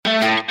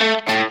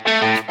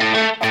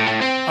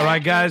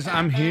right, guys,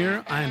 I'm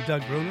here. I am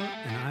Doug Bruner,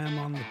 and I am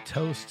on the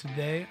toast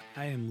today.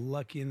 I am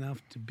lucky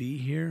enough to be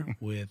here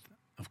with,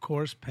 of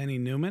course, Penny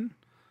Newman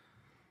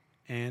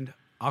and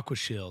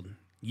AquaShield.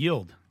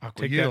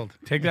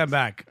 Take that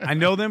back. I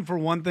know them for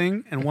one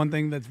thing, and one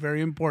thing that's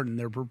very important.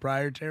 Their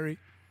proprietary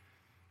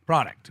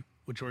product,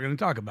 which we're going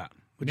to talk about.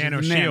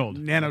 Nano Shield.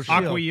 Nano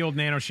Shield. AquaYield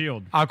Nano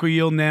Shield.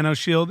 AquaYield Nano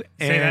Shield.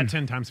 Say that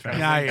 10 times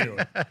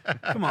faster.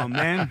 Come on,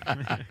 man.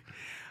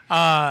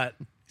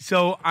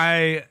 So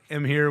I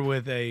am here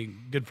with a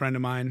good friend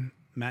of mine,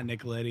 Matt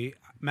Nicoletti.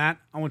 Matt,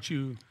 I want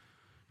you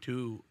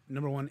to,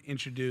 number one,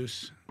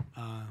 introduce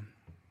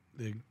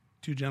the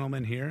two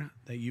gentlemen here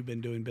that you've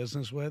been doing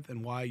business with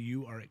and why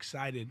you are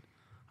excited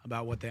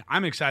about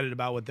I'm excited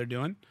about what they're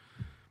doing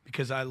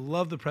because I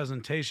love the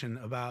presentation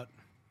about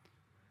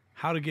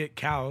how to get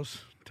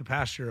cows to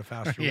pasture a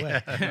faster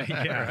way.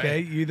 Yeah, okay,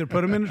 you either put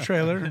them in a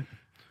trailer,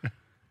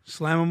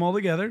 slam them all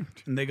together,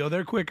 and they go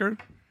there quicker,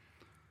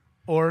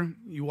 or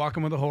you walk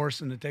them with a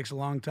horse, and it takes a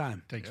long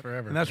time. Takes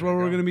forever. And that's what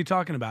we're going to be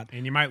talking about.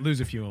 And you might lose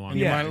a few along the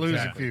You way. might lose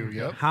Exactly. a few.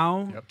 Yep.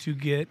 How to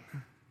get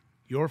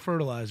your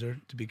fertilizer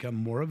to become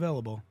more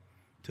available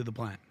to the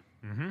plant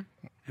and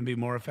be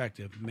more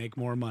effective, make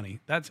more money.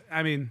 That's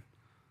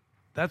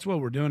what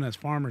we're doing as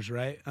farmers,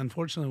 right?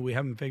 Unfortunately, we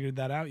haven't figured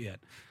that out yet.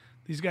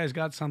 These guys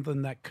got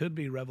something that could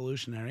be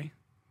revolutionary.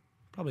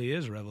 Probably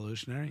is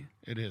revolutionary.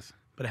 It is.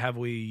 But have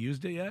we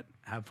used it yet?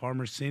 Have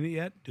farmers seen it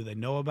yet? Do they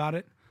know about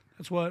it?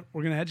 That's what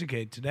we're going to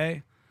educate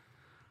today.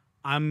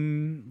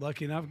 I'm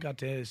lucky enough, got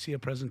to see a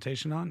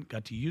presentation on,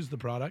 got to use the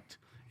product,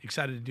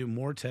 excited to do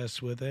more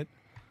tests with it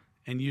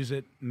and use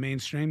it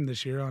mainstream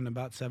this year on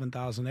about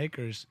 7,000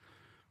 acres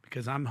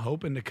because I'm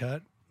hoping to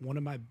cut one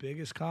of my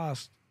biggest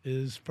costs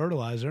is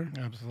fertilizer,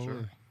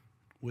 Absolutely.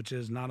 which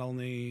is not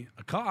only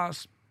a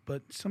cost,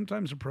 but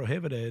sometimes are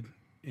prohibited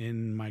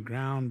in my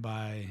ground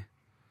by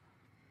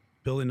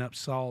building up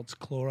salts,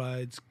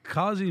 chlorides,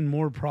 causing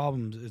more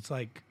problems. It's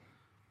like,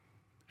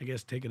 I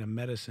guess, taking a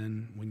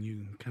medicine when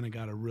you kind of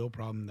got a real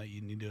problem that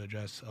you need to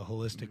address a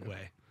holistic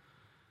way.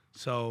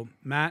 So,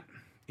 Matt,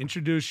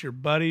 introduce your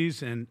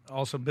buddies and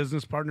also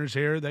business partners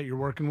here that you're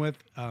working with.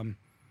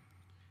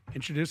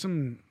 Introduce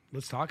them.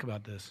 Let's talk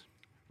about this.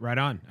 Right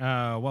on.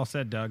 Well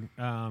said, Doug.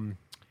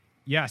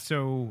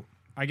 So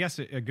I guess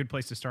a good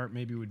place to start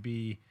maybe would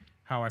be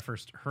how I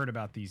first heard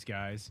about these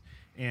guys.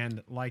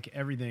 And like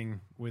everything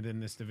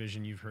within this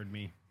division, you've heard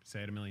me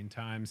say it a million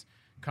times,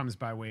 comes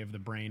by way of the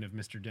brain of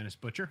Mr. Dennis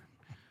Butcher.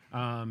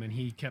 And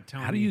he kept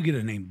telling me... How do you get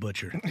a name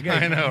Butcher?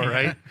 I know,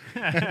 right?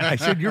 I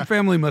said, your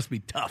family must be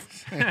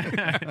tough.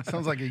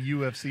 Sounds like a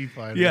UFC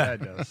fighter. Yeah.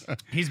 That does.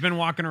 He's been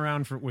walking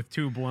around with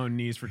two blown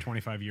knees for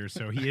 25 years,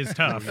 so he is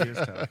tough. He is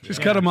tough.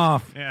 Just cut him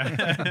off.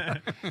 Yeah.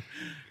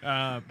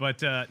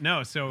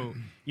 No, so,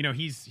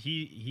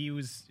 he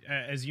was,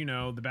 as you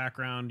know, the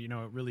background, it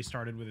really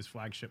started with his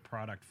flagship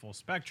product, Full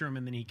Spectrum,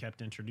 and then he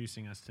kept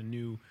introducing us to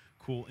new,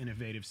 cool,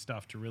 innovative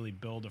stuff to really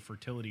build a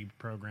fertility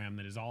program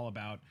that is all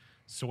about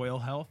soil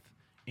health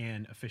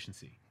and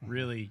efficiency.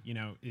 Really,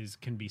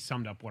 can be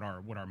summed up what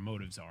our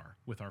motives are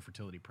with our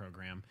fertility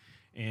program.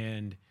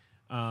 And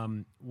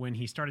when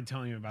he started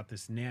telling me about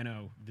this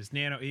nano,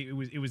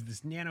 it was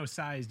this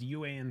nano-sized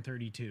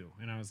UAN32,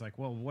 and I was like,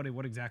 well,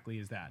 what exactly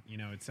is that?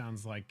 It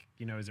sounds like,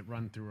 is it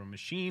run through a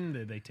machine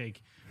that they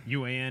take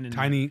UAN and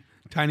Tiny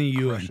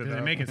UAN. do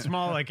they make it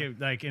small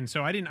and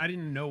so I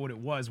didn't know what it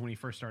was when he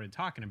first started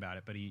talking about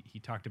it, but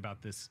he talked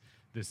about this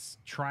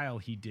trial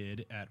he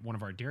did at one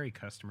of our dairy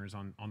customers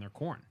on their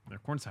corn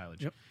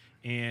silage. Yep.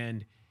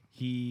 And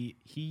he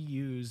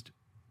used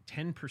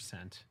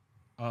 10%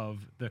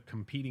 of the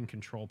competing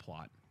control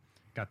plot,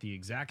 got the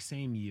exact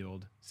same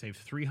yield,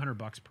 saved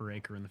 $300 per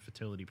acre in the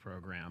fertility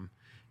program,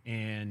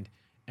 and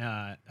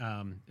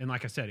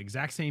like I said,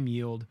 exact same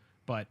yield,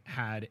 but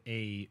had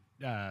a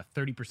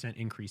 30%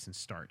 increase in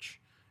starch.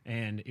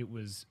 And it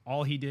was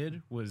all he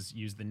did was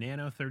use the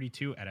Nano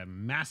 32 at a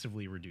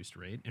massively reduced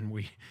rate. And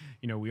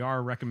we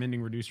are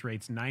recommending reduced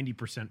rates.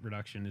 90%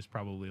 reduction is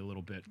probably a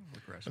little bit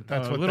But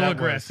that's a what little that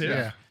aggressive. Was,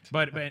 yeah.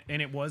 But and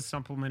it was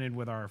supplemented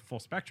with our Full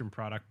Spectrum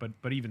product.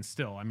 But even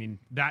still,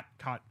 that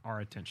caught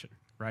our attention,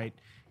 right?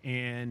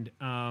 And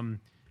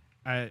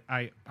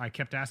I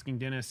kept asking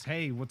Dennis,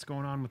 hey, what's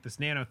going on with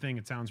this Nano thing?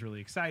 It sounds really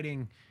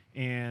exciting.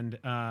 And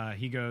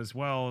he goes,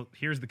 well,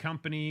 here's the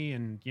company.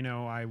 And,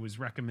 I was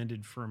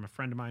recommended from a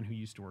friend of mine who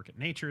used to work at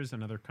Nature's,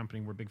 another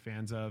company we're big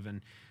fans of.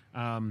 And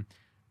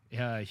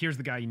here's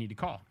the guy you need to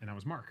call. And that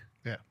was Mark.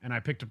 Yeah. And I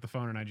picked up the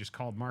phone and I just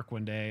called Mark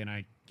one day and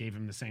I gave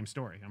him the same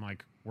story. I'm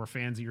like, we're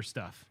fans of your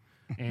stuff.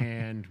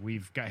 And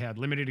had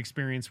limited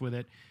experience with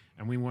it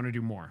and we want to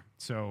do more.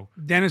 So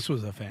Dennis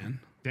was a fan.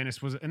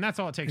 Dennis was, and that's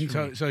all it takes. And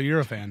for me. so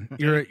you're a fan.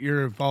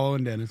 You're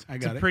following Dennis. I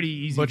got It's it. a pretty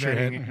easy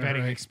Butcherhead.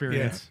 vetting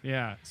experience.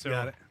 Yeah. So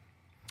Got it.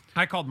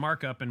 I called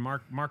Mark up, and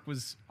Mark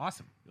was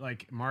awesome.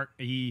 Like Mark,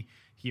 he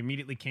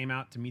immediately came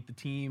out to meet the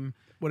team.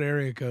 What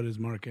area code is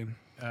Mark in?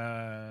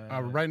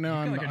 Right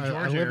now, like a I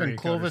Georgia live area in code or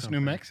Clovis, New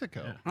something.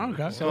 Mexico. Oh,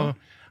 okay. So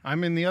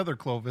I'm in the other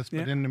Clovis,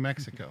 but Yeah. in New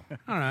Mexico.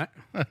 All right.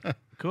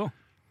 Cool.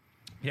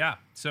 Yeah.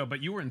 So,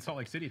 but you were in Salt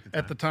Lake City at the time.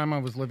 At the time, I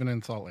was living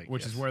in Salt Lake,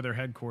 which yes. is where they're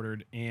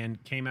headquartered,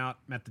 and came out,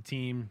 met the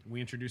team.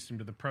 We introduced him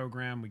to the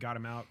program. We got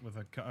him out with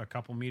a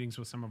couple meetings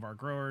with some of our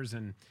growers,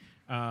 and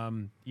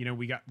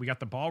we got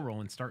the ball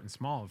rolling, starting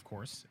small, of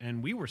course.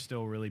 And we were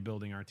still really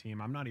building our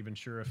team. I'm not even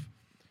sure if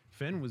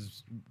Finn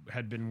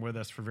had been with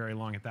us for very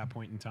long at that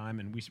point in time,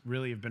 and we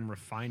really have been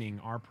refining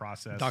our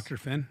process. Dr.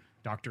 Finn?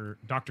 Dr.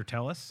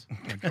 Tellis.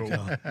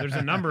 There's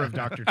a number of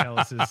Dr.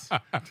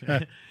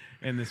 Tellises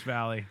in this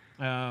valley.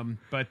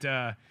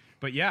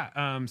 But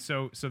yeah,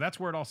 so that's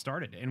where it all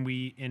started. And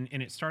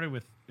and it started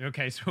with,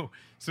 okay, so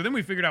then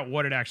we figured out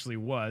what it actually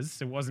was.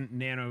 It wasn't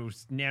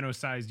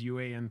nano-sized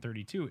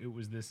UAN32. It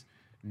was this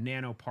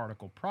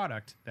nanoparticle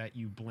product that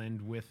you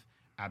blend with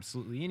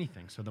absolutely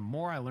anything. So the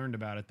more I learned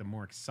about it, the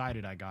more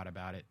excited I got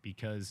about it,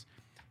 because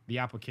the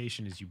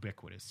application is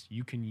ubiquitous.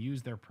 You can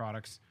use their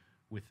products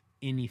with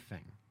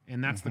anything.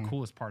 And that's the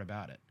coolest part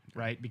about it,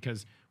 right?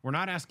 Because we're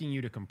not asking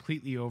you to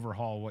completely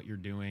overhaul what you're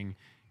doing.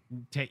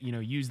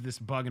 Use this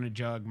bug in a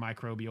jug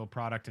microbial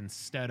product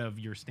instead of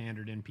your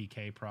standard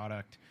NPK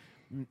product.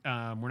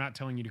 We're not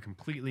telling you to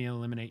completely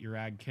eliminate your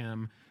ag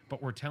chem,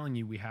 but we're telling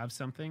you we have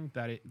something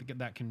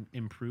that can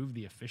improve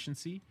the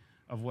efficiency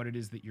of what it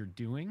is that you're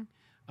doing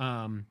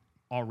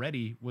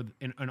already.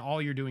 And all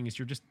you're doing is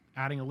you're just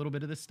adding a little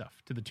bit of this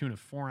stuff to the tune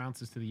of 4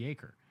 ounces to the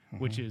acre,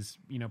 which is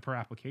per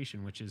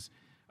application, which is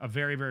a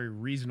very, very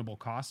reasonable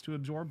cost to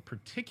absorb,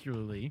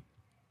 particularly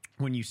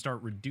when you start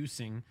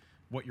reducing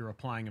what you're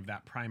applying of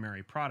that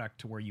primary product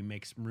to where you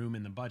make some room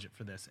in the budget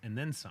for this and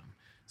then some.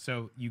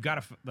 So you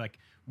got to,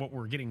 what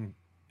we're getting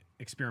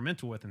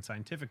experimental with and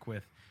scientific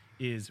with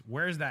is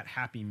where's that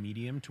happy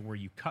medium to where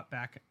you cut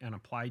back and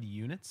apply to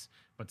units,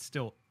 but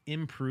still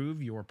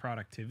improve your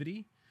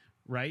productivity,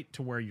 right?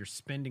 To where you're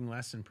spending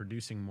less and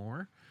producing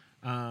more.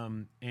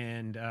 That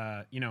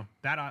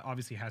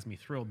obviously has me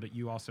thrilled, but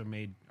you also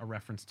made a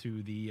reference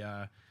to the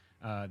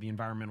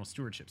environmental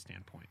stewardship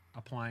standpoint,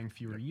 applying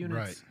fewer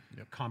units,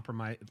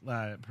 compromise,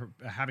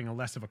 having a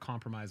less of a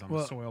compromise on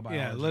the soil biology.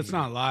 Yeah, let's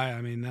not lie.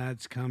 I mean,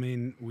 that's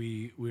coming.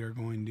 We are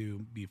going to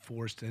be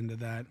forced into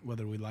that,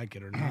 whether we like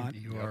it or not.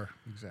 You are,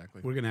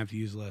 exactly. We're going to have to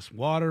use less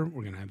water.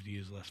 We're going to have to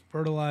use less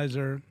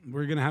fertilizer.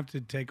 We're going to have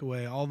to take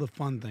away all the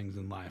fun things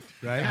in life,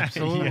 right?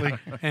 Absolutely.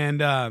 And,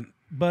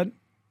 but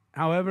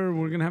however,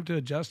 we're going to have to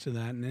adjust to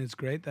that, and it's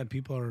great that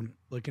people are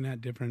looking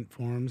at different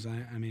forms.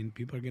 I mean,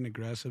 people are getting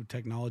aggressive.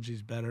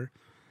 Technology's better.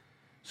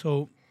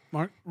 So,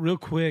 Mark, real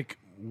quick,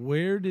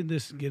 where did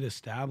this get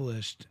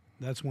established?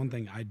 That's one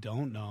thing I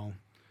don't know.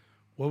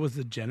 What was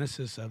the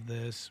genesis of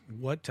this?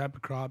 What type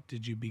of crop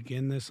did you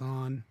begin this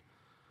on?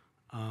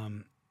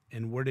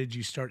 And where did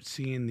you start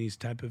seeing these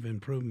type of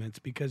improvements?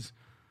 Because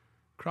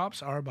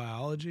crops are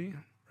biology,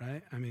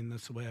 right? I mean,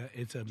 that's the way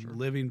it's a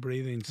living,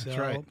 breathing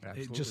cell. That's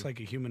right. Just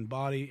like a human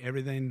body,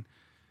 everything.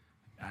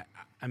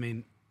 I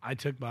mean, I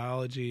took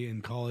biology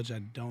in college. I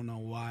don't know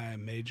why I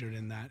majored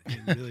in that.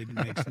 It really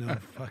makes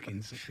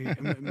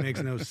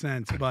no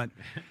sense. But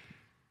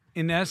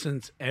in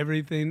essence,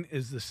 everything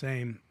is the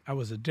same. I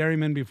was a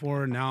dairyman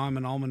before. Now I'm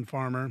an almond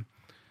farmer,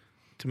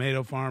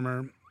 tomato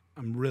farmer.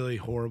 I'm really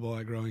horrible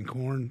at growing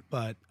corn,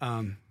 but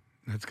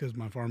that's because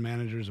my farm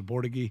manager is a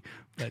Portuguese,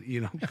 but,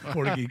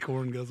 Portuguese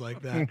corn goes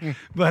like that.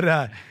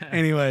 But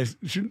anyways,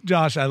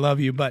 Josh, I love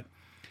you. But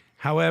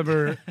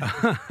however,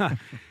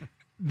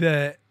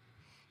 the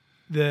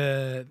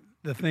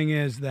thing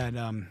is that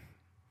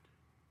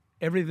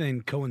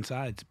everything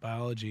coincides,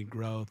 biology,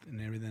 growth,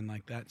 and everything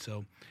like that.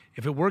 So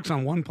if it works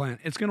on one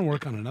plant, it's going to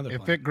work on another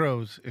plant. If it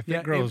grows,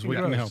 we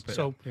can help it.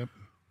 So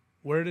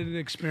where did it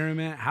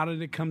experiment? How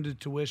did it come to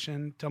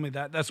tuition? Tell me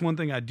that. That's one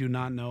thing I do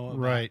not know about.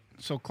 Right.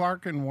 So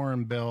Clark and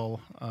Warren Bell,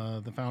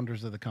 the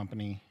founders of the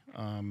company,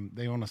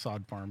 they own a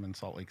sod farm in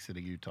Salt Lake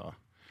City, Utah,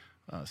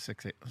 about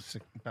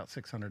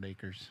 600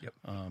 acres. Yep.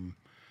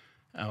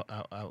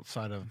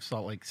 Outside of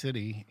Salt Lake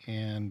City.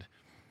 And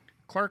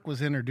Clark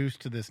was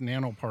introduced to this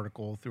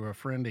nanoparticle through a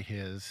friend of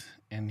his,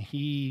 and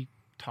he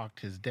talked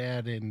his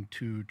dad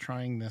into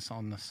trying this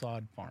on the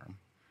sod farm.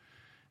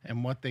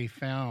 And what they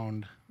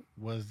found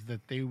was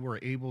that they were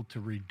able to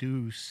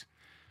reduce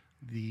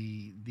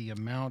the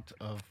amount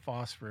of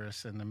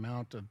phosphorus and the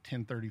amount of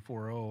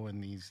 1034O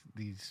and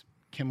these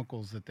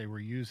chemicals that they were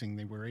using.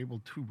 They were able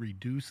to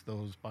reduce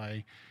those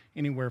by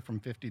anywhere from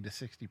 50 to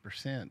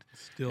 60%.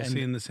 Still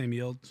seeing the same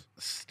yields?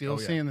 Still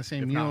seeing the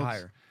same if yields. not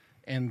higher.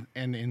 And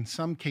in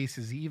some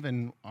cases,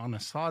 even on a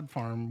sod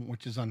farm,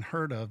 which is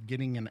unheard of,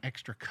 getting an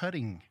extra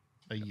cutting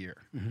a year.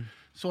 Mm-hmm.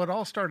 So it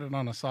all started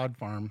on a sod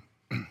farm.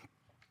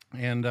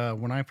 And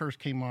when I first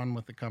came on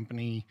with the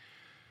company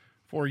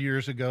 4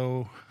 years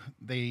ago,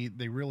 they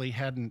really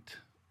hadn't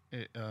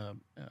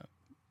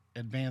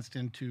advanced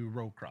into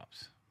row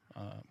crops.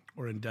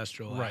 Or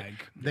industrial Right.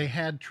 ag. They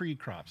had tree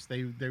crops.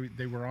 They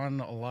were on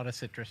a lot of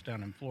citrus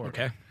down in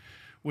Florida. Okay.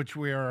 Which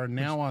we are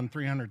now on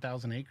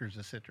 300,000 acres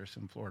of citrus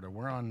in Florida.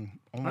 We're on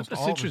almost Aren't the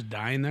all of citrus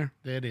dying there?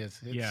 It is.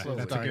 It's Yeah, slowly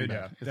that's a dying good-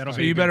 down. It's that'll So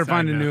be dying you a good better sign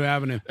find a now. new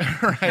avenue.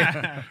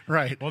 down.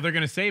 Right. Well, they're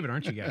going to save it,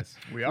 aren't you guys?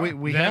 We are.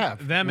 We Them-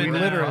 have. them we in the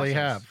literally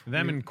process. have.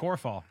 Them in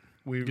Corfall.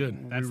 We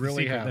Good. That's we the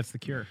really secret. have. That's the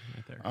cure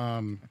right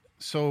there.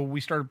 So we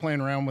started playing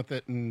around with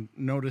it and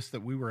noticed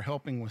that we were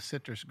helping with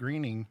citrus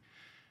greening.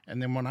 And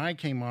then when I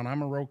came on,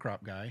 I'm a row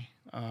crop guy.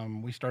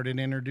 We started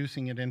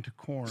introducing it into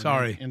corn.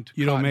 Sorry, into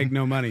you don't cotton. make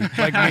no money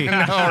like me.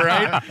 All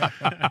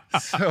right.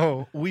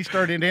 So we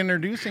started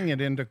introducing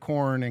it into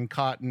corn and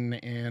cotton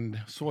and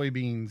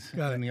soybeans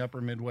Got in the upper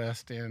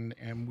Midwest.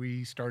 And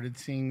we started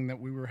seeing that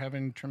we were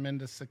having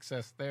tremendous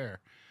success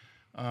there.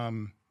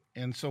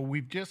 And so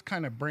we've just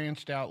kind of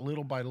branched out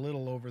little by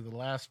little over the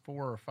last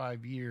 4 or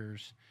 5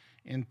 years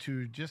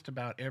into just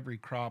about every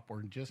crop.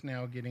 We're just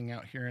now getting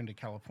out here into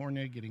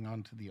California, getting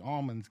onto the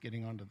almonds,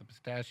 getting onto the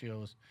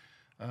pistachios,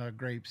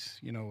 grapes,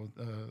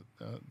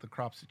 the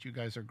crops that you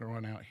guys are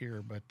growing out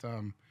here. But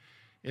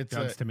it's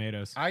Doug's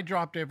tomatoes. I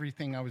dropped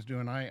everything I was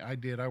doing.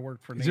 I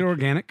worked for Is it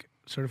organic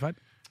certified?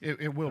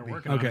 It will be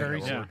working on it. very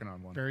Yeah, soon. we're working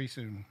on one. Very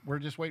soon. We're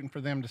just waiting for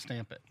them to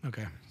stamp it.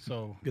 Okay.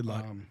 So Good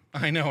luck.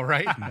 I know,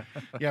 right?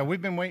 Yeah,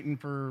 we've been waiting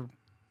for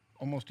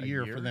almost a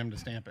year for them to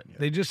stamp it.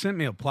 They just sent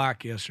me a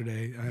plaque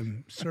yesterday.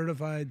 I'm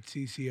certified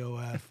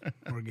CCOF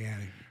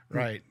organic.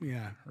 Right.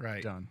 Yeah.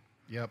 Right. Done.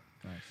 Yep.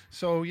 Nice.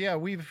 So yeah,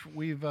 we've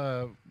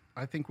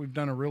I think we've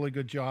done a really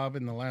good job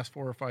in the last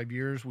 4 or 5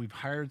 years. We've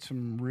hired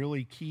some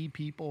really key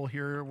people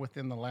here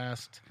within the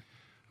last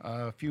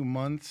few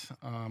months.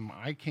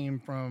 I came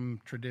from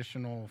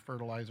traditional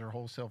fertilizer,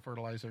 wholesale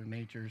fertilizer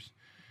natures,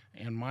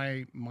 and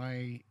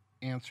my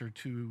answer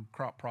to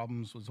crop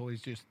problems was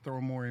always just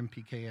throw more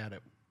NPK at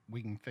it.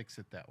 We can fix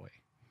it that way.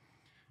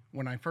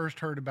 When I first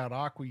heard about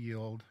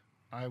AquaYield,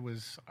 I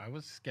was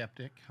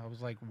skeptic. I was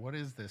like, what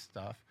is this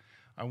stuff?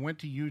 I went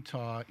to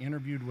Utah,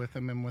 interviewed with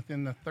them, and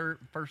within the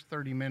first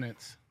 30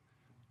 minutes,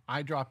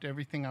 I dropped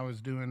everything I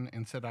was doing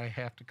and said, I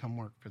have to come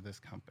work for this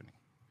company.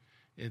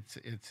 It's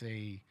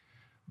a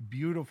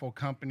beautiful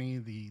company,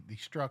 the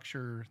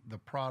structure, the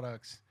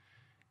products,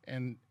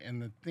 and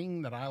the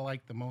thing that I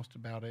like the most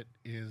about it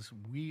is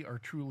we are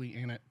truly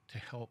in it to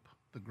help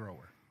the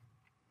grower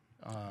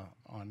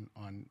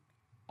on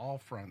all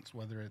fronts,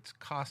 whether it's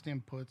cost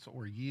inputs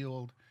or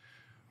yield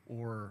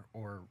or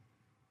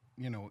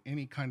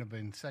any kind of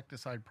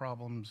insecticide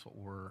problems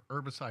or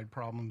herbicide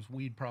problems,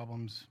 weed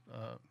problems.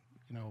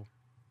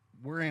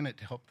 We're in it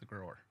to help the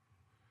grower.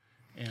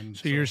 And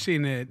So you're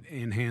seeing it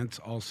enhance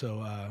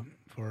also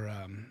for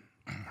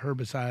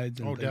herbicides.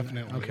 And things.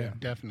 definitely. Okay.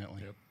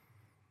 Definitely.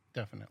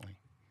 Definitely.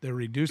 They're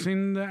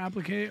reducing the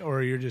applique,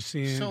 or you're just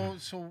seeing.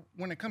 So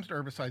when it comes to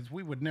herbicides,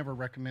 we would never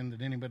recommend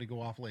that anybody go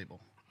off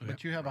label.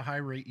 But you have a high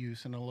rate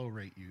use and a low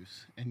rate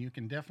use, and you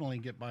can definitely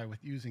get by with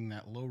using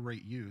that low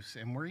rate use.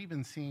 And we're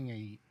even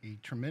seeing a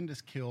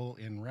tremendous kill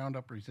in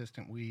Roundup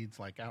resistant weeds,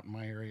 like out in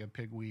my area,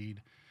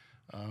 pigweed,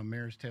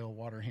 mare's tail,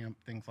 water hemp,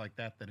 things like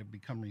that have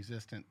become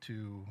resistant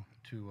to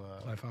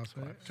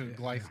glyphosate.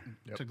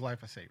 to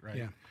glyphosate, right?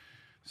 Yeah.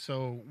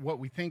 So what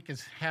we think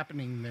is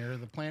happening there,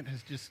 the plant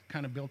has just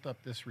kind of built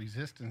up this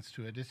resistance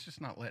to it. It's just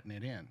not letting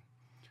it in.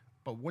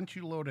 But once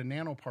you load a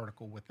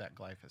nanoparticle with that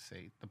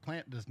glyphosate, the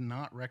plant does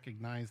not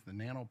recognize the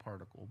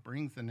nanoparticle,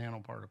 brings the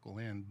nanoparticle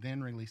in,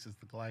 then releases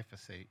the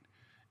glyphosate,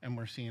 and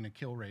we're seeing a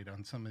kill rate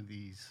on some of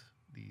these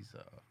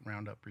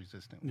Roundup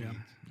resistant weeds.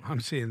 Yeah,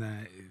 I'm seeing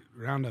that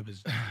Roundup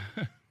is.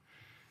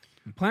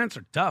 Plants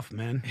are tough,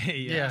 man.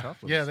 Yeah,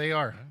 tough with yeah, us. they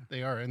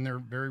are, and they're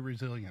very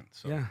resilient.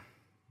 So Yeah.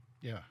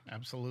 yeah,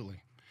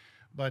 absolutely.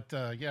 But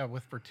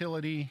with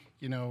fertility,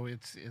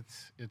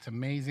 it's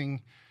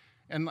amazing.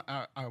 And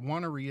I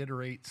want to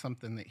reiterate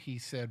something that he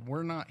said.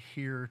 We're not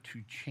here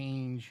to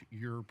change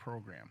your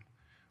program.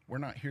 We're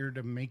not here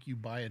to make you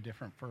buy a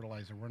different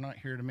fertilizer. We're not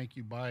here to make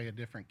you buy a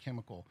different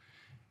chemical.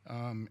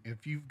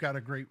 If you've got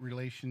a great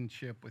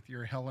relationship with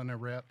your Helena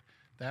rep,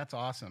 that's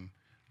awesome.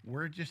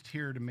 We're just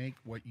here to make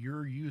what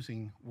you're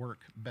using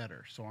work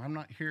better. So I'm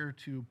not here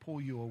to pull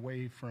you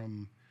away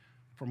from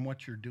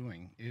what you're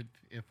doing.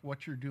 If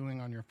what you're doing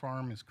on your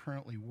farm is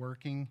currently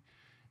working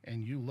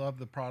and you love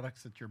the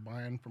products that you're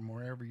buying from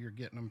wherever you're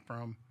getting them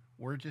from,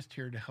 we're just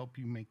here to help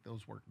you make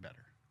those work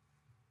better.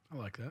 I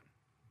like that.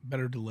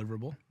 Better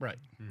deliverable. Right.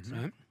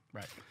 Right?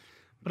 Right.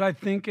 But I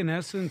think, in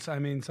essence,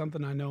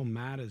 something I know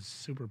Matt is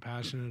super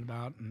passionate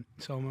about, and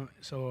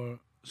so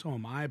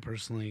am I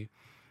personally,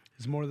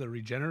 is more the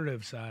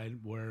regenerative side,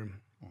 where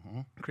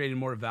creating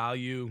more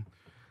value,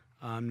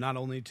 not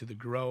only to the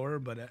grower,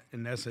 but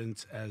in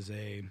essence as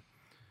a,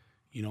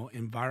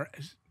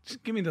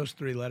 just give me those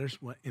 3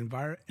 letters. What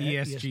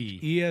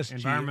ESG. ESG.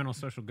 Environmental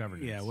Social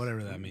Governance. Yeah,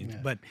 whatever that means.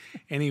 But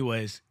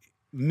anyways,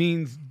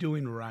 means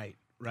doing right,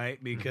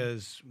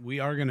 because we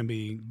are going to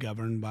be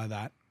governed by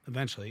that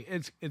eventually.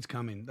 It's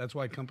coming. That's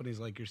why companies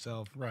like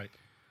yourself Right.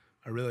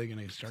 are really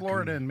going to start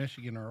Florida coming, and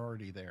Michigan are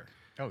already there.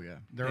 Oh yeah.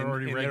 They're And-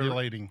 already and they're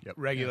regulating.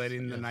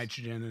 regulating the Yes.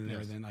 nitrogen and Yes.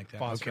 everything like that.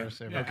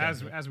 Phosphorus, Okay.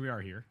 everything. Yeah, as we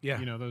are here. Yeah.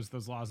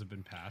 Those laws have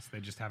been passed. They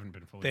just haven't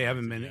been fully. They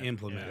haven't been enacted yet.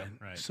 implemented.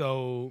 Yeah, right.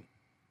 So,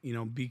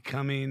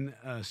 becoming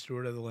a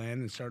steward of the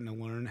land and starting to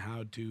learn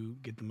how to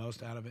get the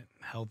most out of it.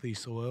 Healthy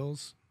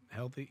soils,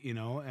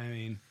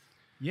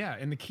 Yeah,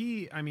 and the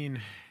key,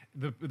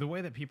 the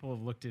way that people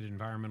have looked at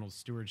environmental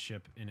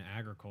stewardship in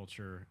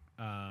agriculture,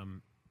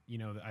 you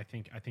know, I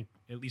think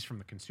at least from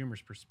the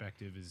consumer's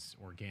perspective is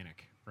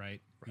organic,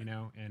 right? You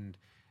know,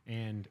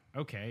 and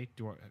okay,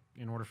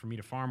 in order for me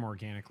to farm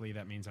organically,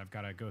 that means I've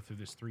got to go through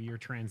this 3-year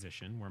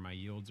transition where my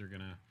yields are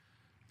going to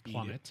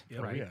plummet,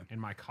 right? And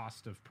my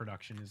cost of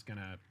production is going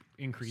to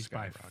increase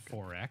by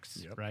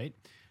 4x, right?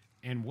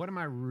 And what am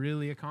I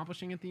really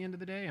accomplishing at the end of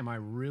the day? Am I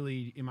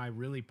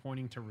really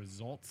pointing to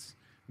results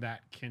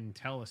that can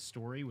tell a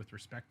story with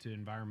respect to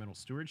environmental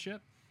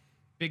stewardship?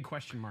 Big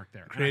question mark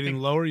there. Creating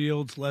lower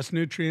yields, less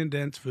nutrient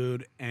dense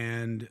food,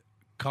 and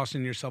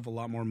costing yourself a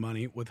lot more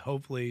money with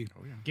hopefully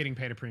getting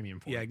paid a premium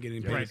for it. Yeah,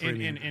 getting paid a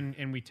premium.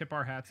 And we tip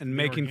our hats and to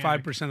making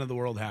organic. 5% of the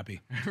world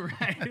happy.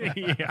 Right.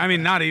 Yeah. I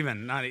mean,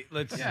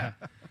 let's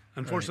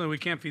unfortunately we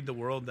can't feed the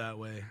world that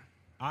way.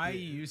 I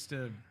used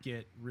to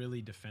get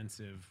really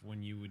defensive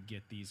when you would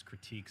get these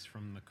critiques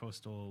from the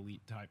coastal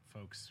elite type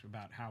folks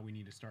about how we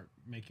need to start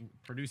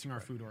producing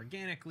our food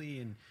organically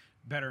and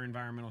better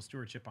environmental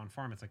stewardship on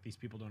farm. It's like these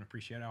people don't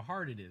appreciate how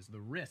hard it is, the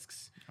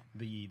risks,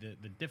 the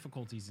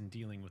difficulties in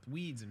dealing with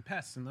weeds and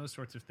pests and those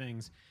sorts of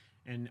things.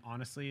 And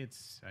honestly,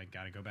 I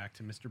got to go back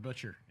to Mr.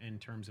 Butcher in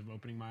terms of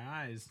opening my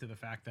eyes to the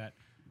fact that,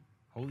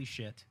 holy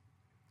shit,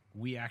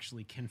 we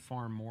actually can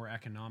farm more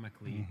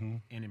economically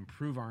and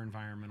improve our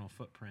environmental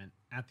footprint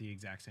at the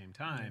exact same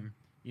time.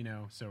 You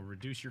know, so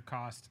reduce your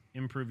cost,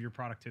 improve your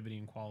productivity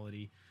and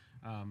quality,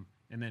 and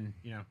then,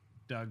 you know,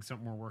 Doug,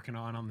 something we're working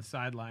on the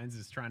sidelines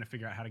is trying to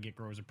figure out how to get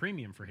growers a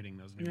premium for hitting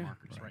those new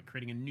markets, right?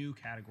 Creating a new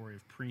category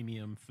of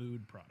premium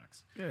food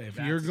products. Yeah, if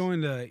you're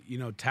going to, you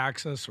know,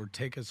 tax us or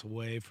take us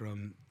away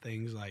from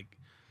things like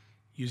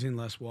using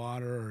less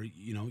water or,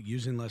 you know,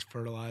 using less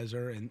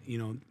fertilizer and, you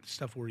know,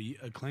 stuff we're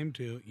acclaimed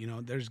to, you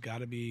know, there's got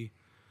to be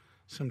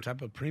some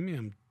type of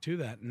premium to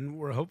that. And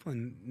we're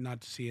hoping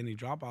not to see any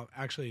drop off.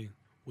 Actually,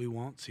 we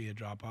won't see a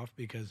drop off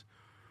because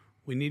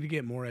we need to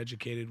get more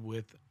educated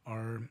with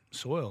our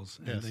soils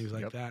and things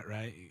like that,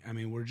 right? I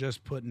mean, we're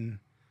just putting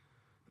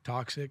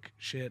toxic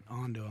shit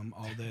onto them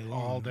all day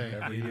long. All day,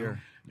 every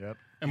year. Yep.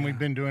 And we've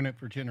been doing it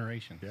for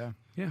generations.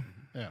 Yeah.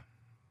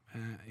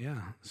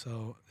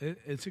 So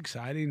it's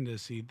exciting to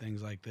see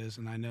things like this.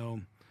 And I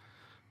know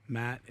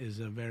Matt is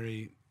a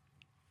very,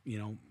 you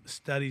know,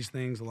 studies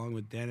things along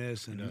with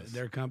Dennis and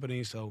their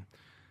company. So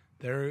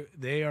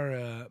they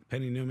are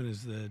Penny Newman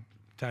is the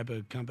type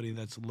of company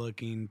that's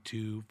looking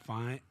to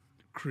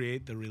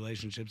create the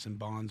relationships and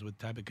bonds with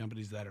type of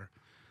companies that are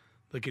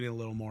looking a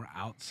little more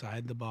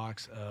outside the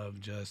box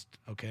of just,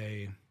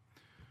 okay,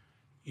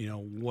 you know,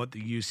 what the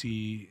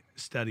UC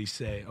studies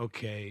say.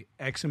 Okay,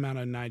 X amount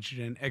of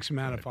nitrogen, X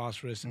amount of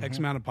phosphorus, X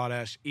amount of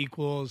potash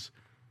equals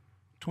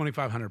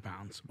 2,500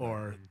 pounds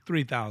or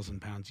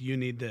 3,000 pounds. You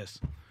need this.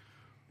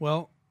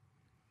 Well,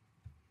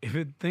 if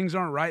things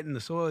aren't right in the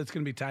soil, it's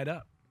going to be tied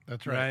up.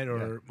 That's right.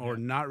 Or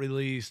not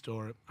released.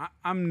 Or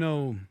I'm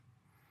no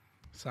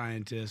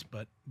scientist,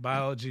 but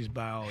biology's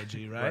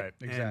biology, right? Right,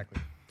 exactly.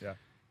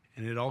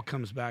 And it all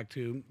comes back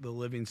to the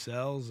living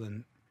cells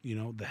and, you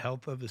know, the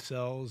health of the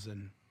cells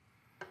and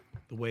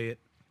the way it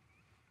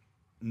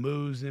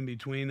moves in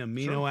between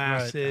amino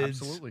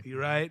acids, absolutely.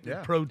 Right?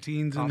 Yeah.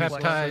 Proteins and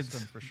Complex peptides.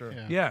 system, for sure.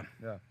 Yeah.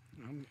 Yeah.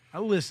 I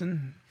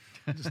listen.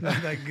 Just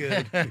not that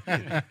good.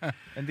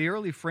 And the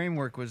early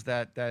framework was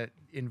that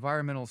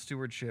environmental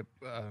stewardship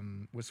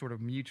was sort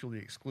of mutually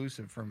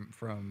exclusive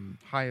from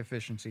high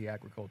efficiency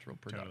agricultural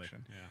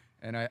production. Totally.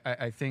 Yeah. And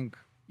I think,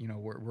 you know,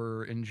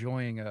 we're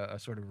enjoying a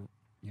sort of,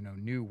 you know,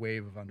 new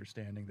wave of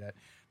understanding that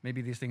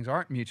maybe these things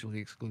aren't mutually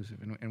exclusive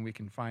and we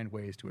can find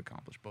ways to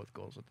accomplish both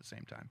goals at the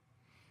same time.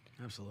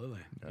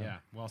 Absolutely. Yeah,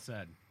 well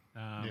said.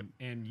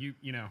 And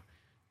you know,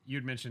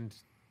 you'd mentioned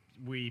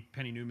we,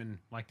 Penny Newman,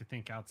 like to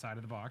think outside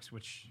of the box,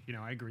 which, you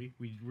know, I agree.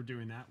 We're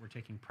doing that. We're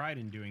taking pride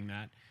in doing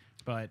that.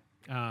 But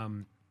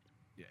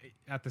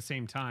at the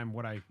same time,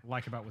 what I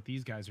like about what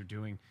these guys are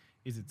doing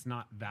is it's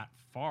not that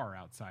far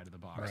outside of the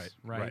box.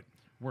 Right.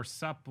 We're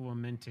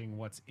supplementing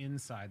what's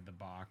inside the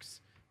box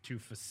to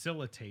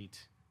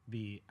facilitate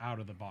the out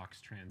of the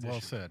box transition.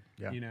 Well said.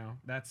 Yeah. You know,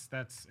 that's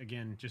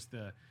again just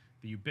the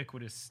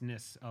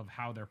ubiquitousness of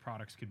how their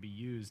products could be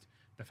used.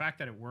 The fact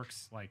that it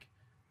works like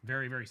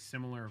very, very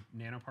similar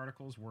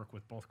nanoparticles work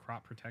with both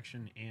crop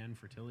protection and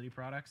fertility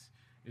products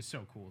is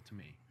so cool to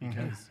me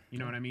because you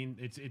know what I mean.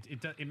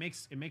 It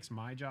makes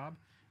my job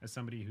as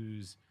somebody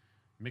who's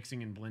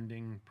mixing and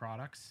blending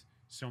products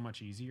so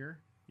much easier.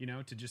 You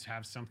know, to just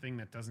have something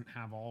that doesn't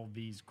have all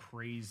these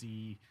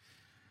crazy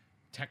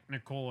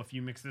technical, if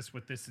you mix this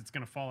with this, it's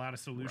going to fall out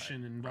of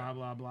solution and blah,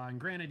 blah, blah. And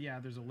granted,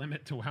 yeah, there's a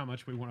limit to how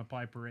much we want to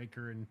apply per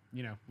acre. And,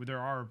 you know, there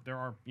are,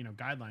 you know,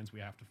 guidelines we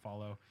have to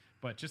follow,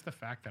 but just the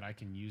fact that I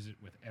can use it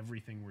with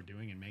everything we're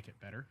doing and make it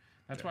better.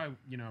 That's why,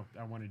 you know,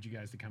 I wanted you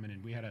guys to come in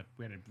and we had a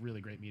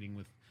really great meeting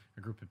with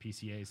a group of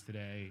PCAs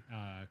today.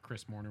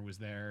 Chris Morner was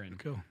there and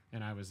Cool.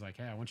 And I was like,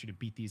 hey, I want you to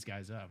beat these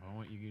guys up. I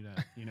want you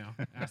to, you know,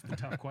 ask the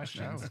tough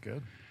questions. That was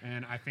good.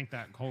 And I think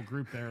that whole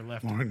group there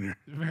left Morner.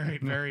 very,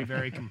 very,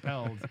 very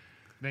compelled.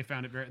 They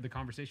found it the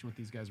conversation with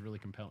these guys really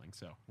compelling.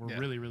 So we're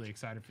really, really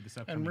excited for this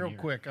upcoming And real year.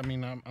 quick, I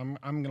mean, I'm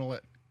going to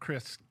let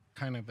Chris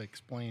kind of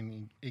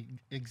explain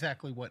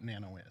exactly what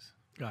nano is.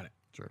 Got it.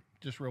 Sure.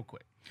 Just real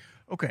quick.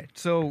 Okay,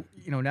 so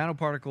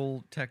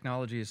nanoparticle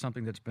technology is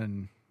something that's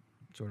been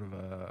sort of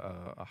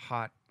a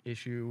hot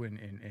issue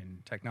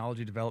in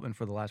technology development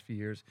for the last few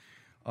years.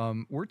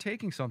 We're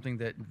taking something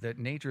that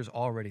nature's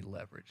already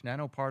leveraged.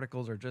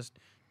 Nanoparticles are just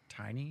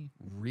tiny,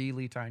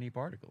 really tiny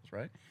particles,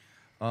 right?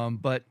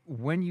 But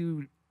when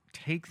you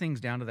take things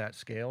down to that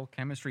scale,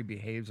 chemistry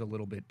behaves a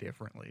little bit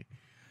differently.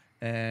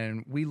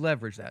 And we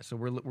leverage that. So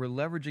we're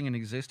leveraging an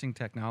existing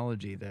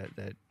technology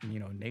that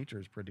nature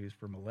has produced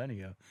for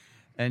millennia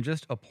and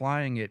just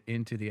applying it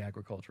into the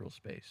agricultural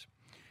space.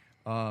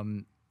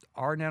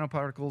 Our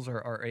nanoparticles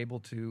are able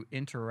to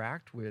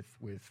interact with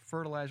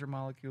fertilizer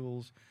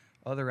molecules,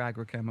 other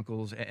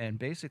agrochemicals, and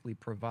basically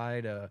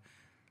provide a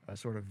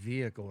sort of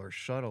vehicle or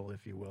shuttle,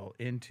 if you will,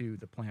 into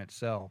the plant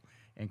cell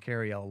and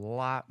carry a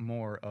lot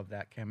more of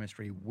that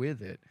chemistry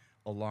with it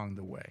along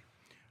the way.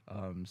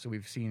 So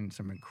we've seen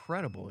some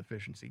incredible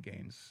efficiency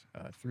gains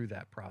through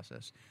that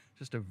process.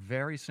 Just a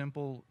very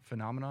simple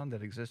phenomenon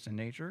that exists in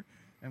nature,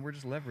 and we're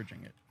just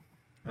leveraging it.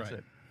 That's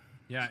it.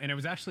 Yeah, and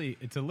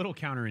it's a little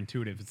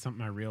counterintuitive. It's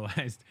something I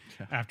realized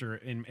after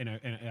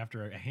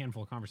after a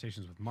handful of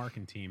conversations with Mark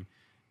and team.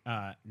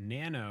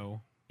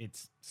 Nano,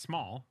 it's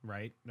small,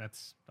 right?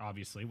 That's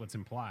obviously what's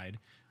implied,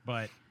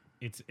 but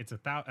a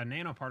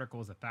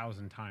nanoparticle is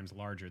 1,000 times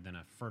larger than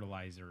a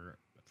fertilizer.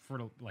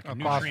 Like a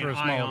nutrient phosphorus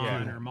ion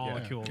molecule. or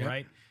molecule, Yeah.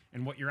 right?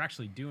 And what you're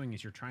actually doing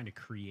is you're trying to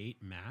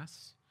create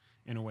mass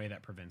in a way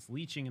that prevents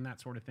leaching and that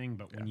sort of thing.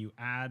 But when you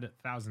add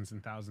thousands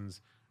and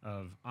thousands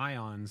of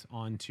ions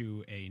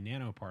onto a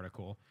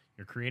nanoparticle,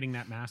 you're creating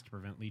that mass to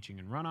prevent leaching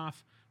and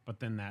runoff. But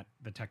then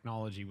the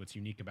technology, what's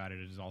unique about it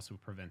is also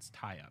prevents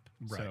tie-up.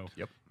 Right. So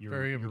Yep. you're,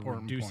 Very you're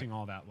important reducing point.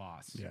 all that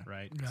loss, Yeah.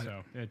 right? Got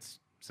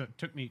So it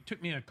took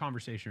me a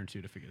conversation or two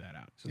to figure that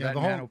out. So Yeah, that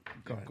the whole-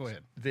 go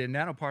ahead. The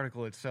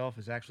nanoparticle itself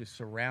is actually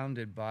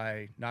surrounded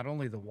by not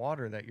only the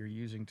water that you're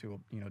using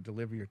to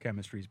deliver your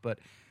chemistries, but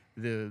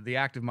the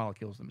active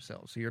molecules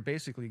themselves. So you're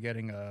basically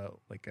getting I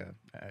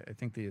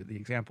think the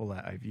example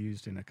that I've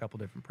used in a couple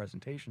different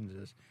presentations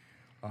is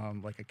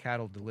like a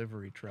cattle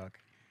delivery truck,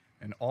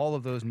 and all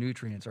of those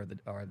nutrients are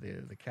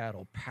the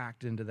cattle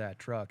packed into that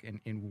truck,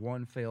 and in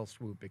one fell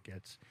swoop it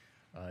gets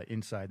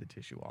inside the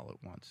tissue all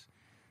at once.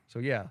 So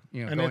yeah,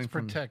 And going it's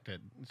from-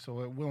 protected, so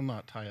it will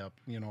not tie up.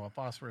 A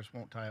phosphorus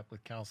won't tie up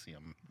with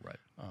calcium. Right.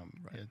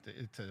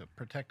 It's a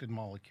protected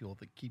molecule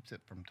that keeps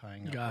it from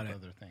tying up Got with it.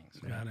 other things.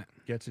 Got it.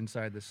 Gets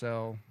inside the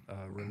cell,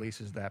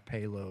 releases that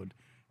payload,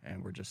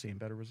 and we're just seeing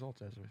better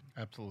results as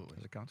Absolutely.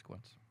 a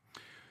consequence.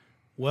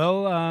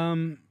 Well,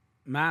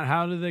 Matt,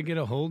 how do they get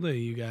a hold of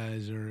you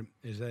guys, or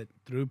is that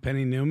through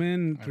Penny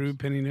Newman? Through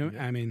Penny Newman?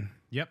 I mean,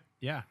 Yep.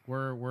 Yeah,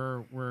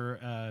 we're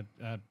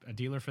a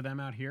dealer for them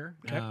out here.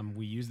 Okay.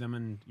 We use them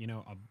in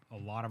a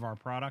lot of our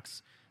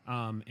products,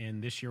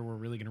 and this year we're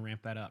really going to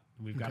ramp that up.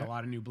 We've got a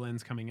lot of new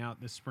blends coming out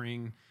this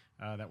spring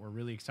that we're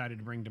really excited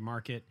to bring to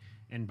market.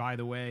 And by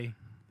the way,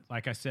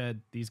 like I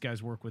said, these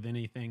guys work with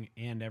anything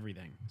and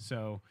everything,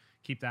 so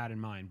keep that in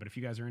mind. But if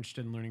you guys are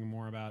interested in learning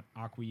more about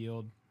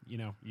AquaYield,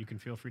 you can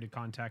feel free to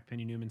contact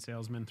Penny Newman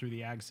salesman through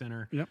the Ag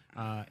Center. Yep.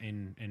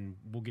 And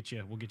we'll get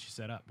you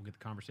set up. We'll get the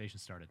conversation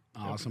started.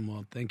 awesome.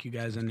 Well, thank you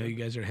guys. I know you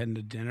guys are heading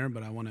to dinner,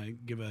 but I want to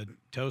give a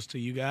toast to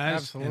you guys.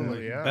 Absolutely,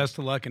 and yeah. Best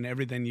of luck in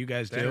everything you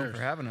guys Thank do. you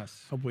for having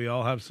us. Hope we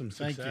all have some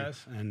Thank you.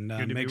 success and Good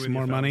to be make with some you,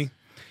 more money. fellas.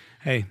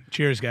 Hey,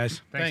 cheers,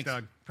 guys. Thanks,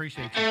 Doug.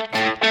 Appreciate you.